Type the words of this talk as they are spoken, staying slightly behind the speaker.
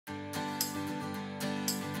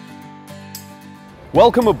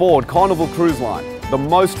Welcome aboard Carnival Cruise Line, the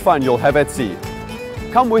most fun you'll have at sea.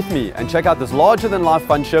 Come with me and check out this larger-than-life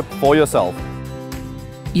fun ship for yourself.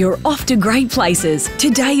 You're off to great places.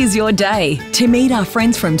 Today is your day to meet our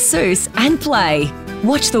friends from Seuss and play.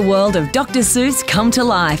 Watch the world of Dr. Seuss come to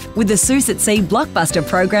life with the Seuss at Sea blockbuster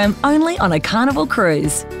program only on a Carnival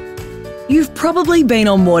cruise. You've probably been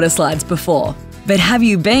on water slides before, but have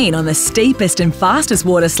you been on the steepest and fastest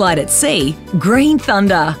water slide at sea, Green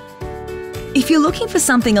Thunder? If you're looking for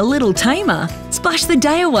something a little tamer, splash the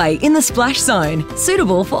day away in the splash zone,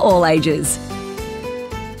 suitable for all ages.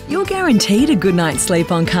 You're guaranteed a good night's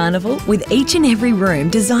sleep on Carnival with each and every room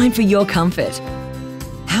designed for your comfort.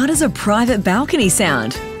 How does a private balcony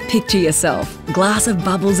sound? Picture yourself, glass of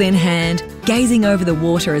bubbles in hand, gazing over the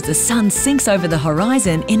water as the sun sinks over the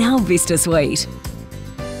horizon in our Vista Suite.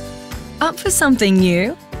 Up for something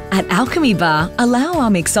new? At Alchemy Bar, allow our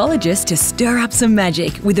mixologists to stir up some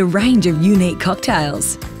magic with a range of unique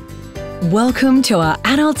cocktails. Welcome to our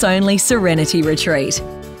adults-only Serenity Retreat.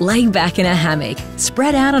 Lay back in a hammock,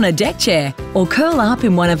 spread out on a deck chair, or curl up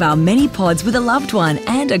in one of our many pods with a loved one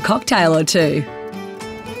and a cocktail or two.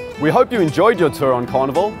 We hope you enjoyed your tour on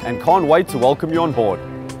Carnival and can't wait to welcome you on board.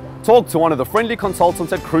 Talk to one of the friendly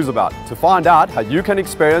consultants at Cruiseabout to find out how you can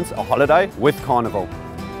experience a holiday with Carnival.